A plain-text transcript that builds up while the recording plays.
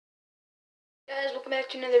Guys, welcome back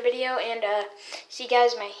to another video, and see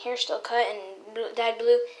guys, my hair's still cut and dyed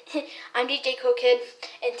blue. I'm DJ Cool Kid,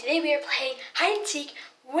 and today we are playing hide and seek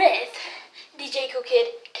with DJ Cool Kid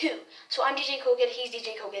 2. So I'm DJ Cool Kid, he's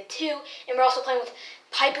DJ Cool Kid 2, and we're also playing with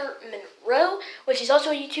Piper Monroe, which is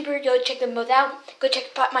also a YouTuber. Go check them both out. Go check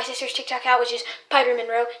my sister's TikTok out, which is Piper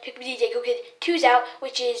Monroe. Check DJ Cool Kid 2's out,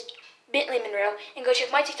 which is Bentley Monroe, and go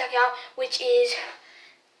check my TikTok out, which is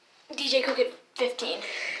DJ Cool Kid 15.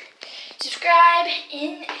 Subscribe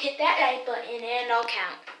and hit that like button and I'll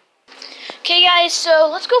count. Okay guys, so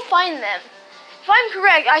let's go find them. If I'm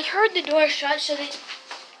correct, I heard the door shut, so they...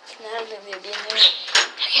 No, I don't think they'd be in there.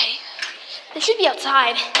 Okay. They should be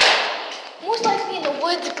outside. Most likely in the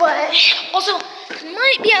woods, but also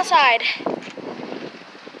might be outside.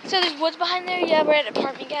 So there's woods behind there. Yeah, we're at an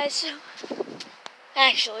apartment, guys. So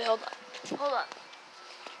actually, hold on. Hold on.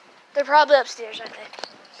 They're probably upstairs, aren't they?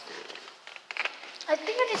 I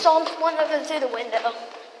think I just saw one of them through the window.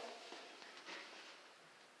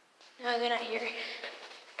 No, they're not here.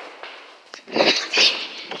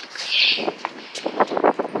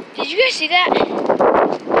 Did you guys see that?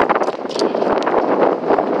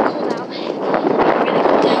 Cold out. Really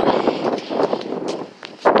cold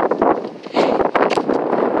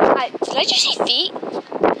out. Did I just see feet?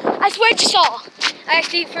 I swear I just saw. I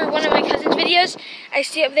actually, for one of my cousin's videos, I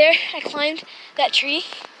see up there, I climbed that tree.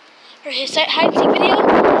 For his hide and seek video.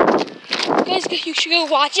 Guys, you should go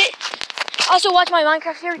watch it. Also watch my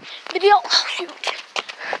Minecraft series video. Oh shoot.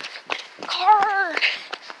 Car.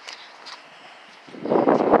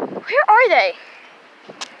 Where are they?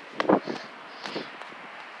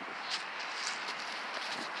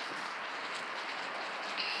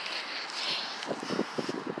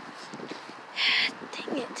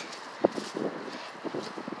 Dang it.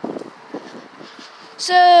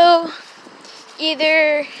 So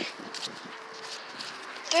either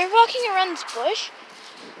they're walking around this bush,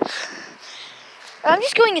 I'm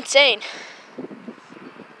just going insane.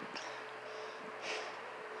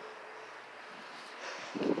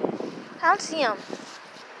 I don't see them.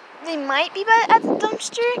 They might be at the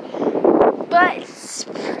dumpster, but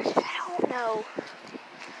I don't know.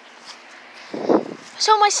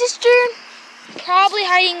 So my sister probably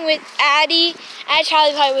hiding with Addie. Addie's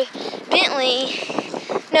probably hiding with Bentley.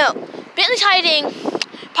 No, Bentley's hiding.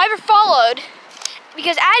 Piper followed.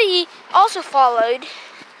 Because Addie also followed,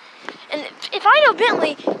 and if I know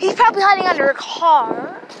Bentley, he's probably hiding under a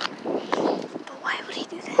car. But why would he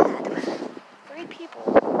do that? 3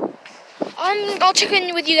 people. I'll check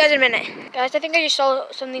in with you guys in a minute. Guys, I think I just saw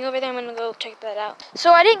something over there. I'm gonna go check that out.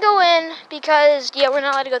 So I didn't go in because, yeah, we're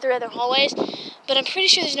not allowed to go through other hallways. But I'm pretty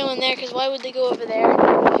sure there's no one there, because why would they go over there?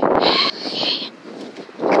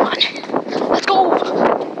 Come on, let's go.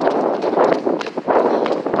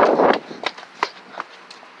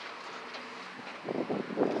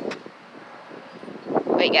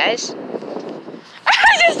 Wait, guys.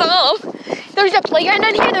 I just saw them. There's a playground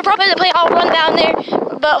down here. They're probably the play. I'll run down there.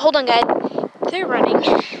 But hold on, guys. They're running.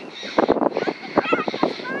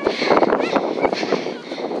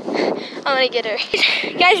 I'm gonna get her.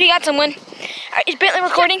 Guys, we got someone. Is Bentley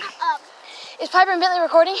recording? Is Piper and Bentley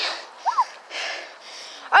recording?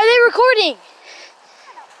 Are they recording?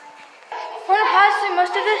 We're gonna pass through most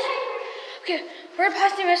of this. Okay, we're gonna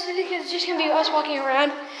pass through most of it because it's just gonna be us walking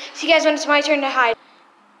around. See you guys when it's my turn to hide.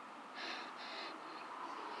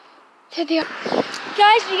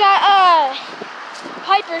 Guys, we got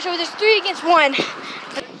Piper, so there's 3 against 1.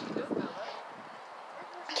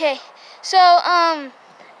 Okay, so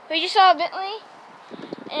we just saw Bentley,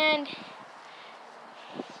 and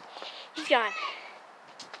he's gone.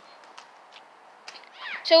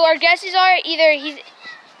 So our guesses are either he's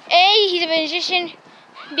a magician,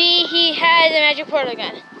 B, he has a magic portal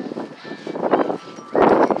gun.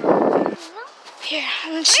 Here,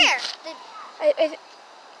 I'm gonna see. Where?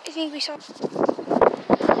 I think we saw.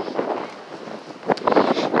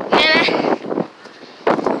 Nana.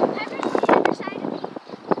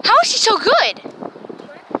 How is he so good?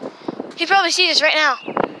 He probably sees us right now.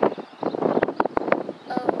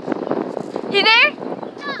 Oh. You there?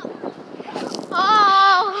 No.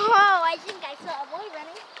 Oh, I think I saw a boy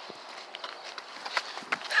running.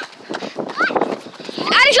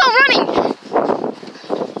 Addie's all running.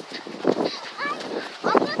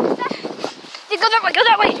 Go that way, go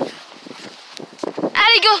that way.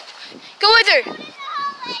 Addie, go with her.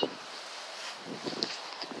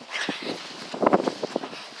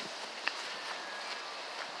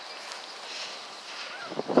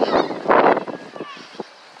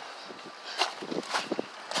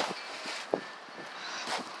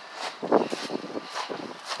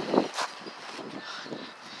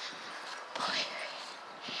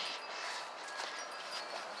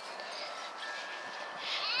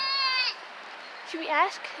 Should we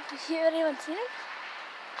ask if anyone's seen him?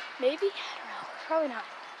 Maybe? I don't know. Probably not.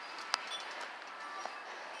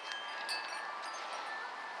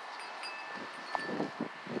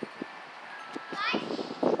 Guys,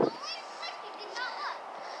 the only place we did not look.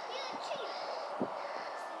 He was cheating.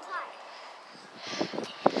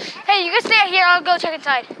 Hey, you guys stay out here. I'll go check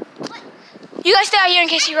inside. What? You guys stay out here in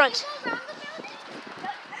case he runs. Go around the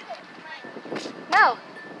building? No.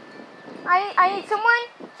 I need someone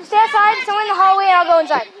to stay outside, someone in the hallway, and I'll go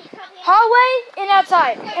inside. Hallway and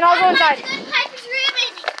outside, and I'll go inside. Piper's room,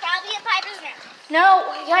 and you could probably in Piper's room. No,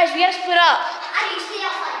 guys, we gotta split up. How do you stay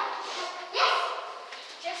outside?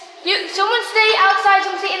 Yes. Someone stay outside,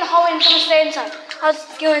 someone stay in the hallway, and someone stay inside. I'll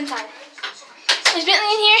just go inside. Is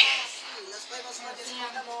Bentley in here?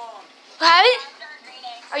 You have it?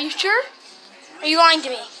 Are you sure? Are you lying to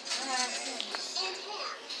me?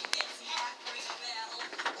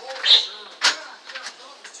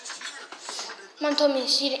 Mom told me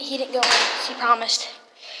he didn't go in. She promised.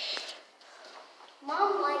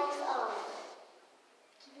 Mom likes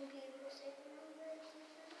keeping people safe.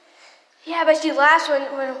 Yeah, but she laughed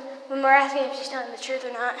when we're asking if she's telling the truth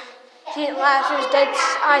or not. She didn't laugh. She was dead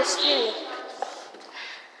eyes serious.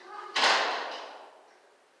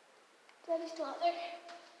 Daddy's still out there.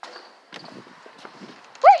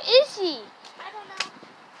 Where is he? I don't know.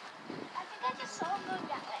 I think I just saw him going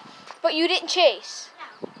that way. But you didn't chase.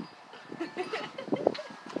 No.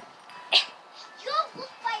 Go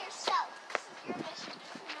look by yourself. This is your mission.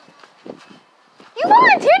 You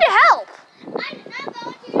volunteered to help. I did not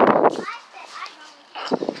volunteer to help. I said I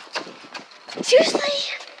volunteered. Seriously?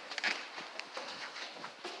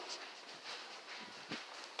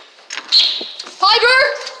 Piper!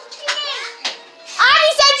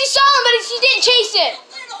 Addie said she saw him, but she didn't chase him.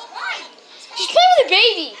 She's playing with a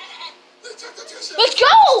baby. Let's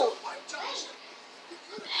go!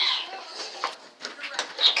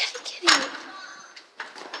 Look at the kitty.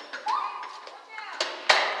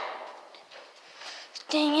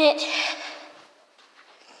 Dang it.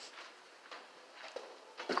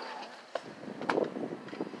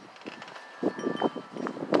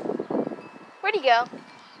 Where'd he go?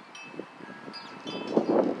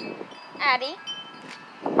 Addie?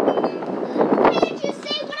 Can't you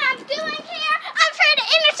see what I'm doing here? I'm trying to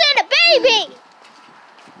innocent a baby.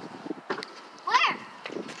 Where?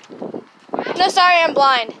 No, sorry, I'm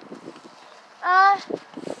blind.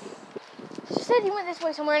 She said he went this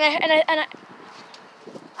way somewhere, and I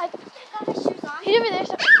Got his shoes on. he's over there.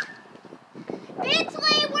 So.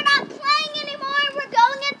 Bentley, we're not playing anymore. We're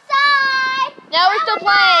going inside. No, we're still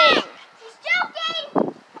playing. She's joking.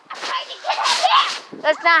 I'm trying to get her here.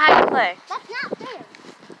 That's not how you play. That's not fair.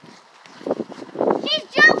 She's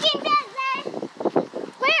joking, Bentley.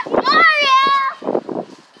 Where are you?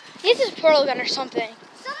 He's his portal gun or something.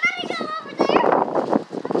 Somebody go over there.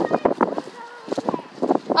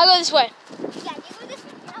 I'll go this way.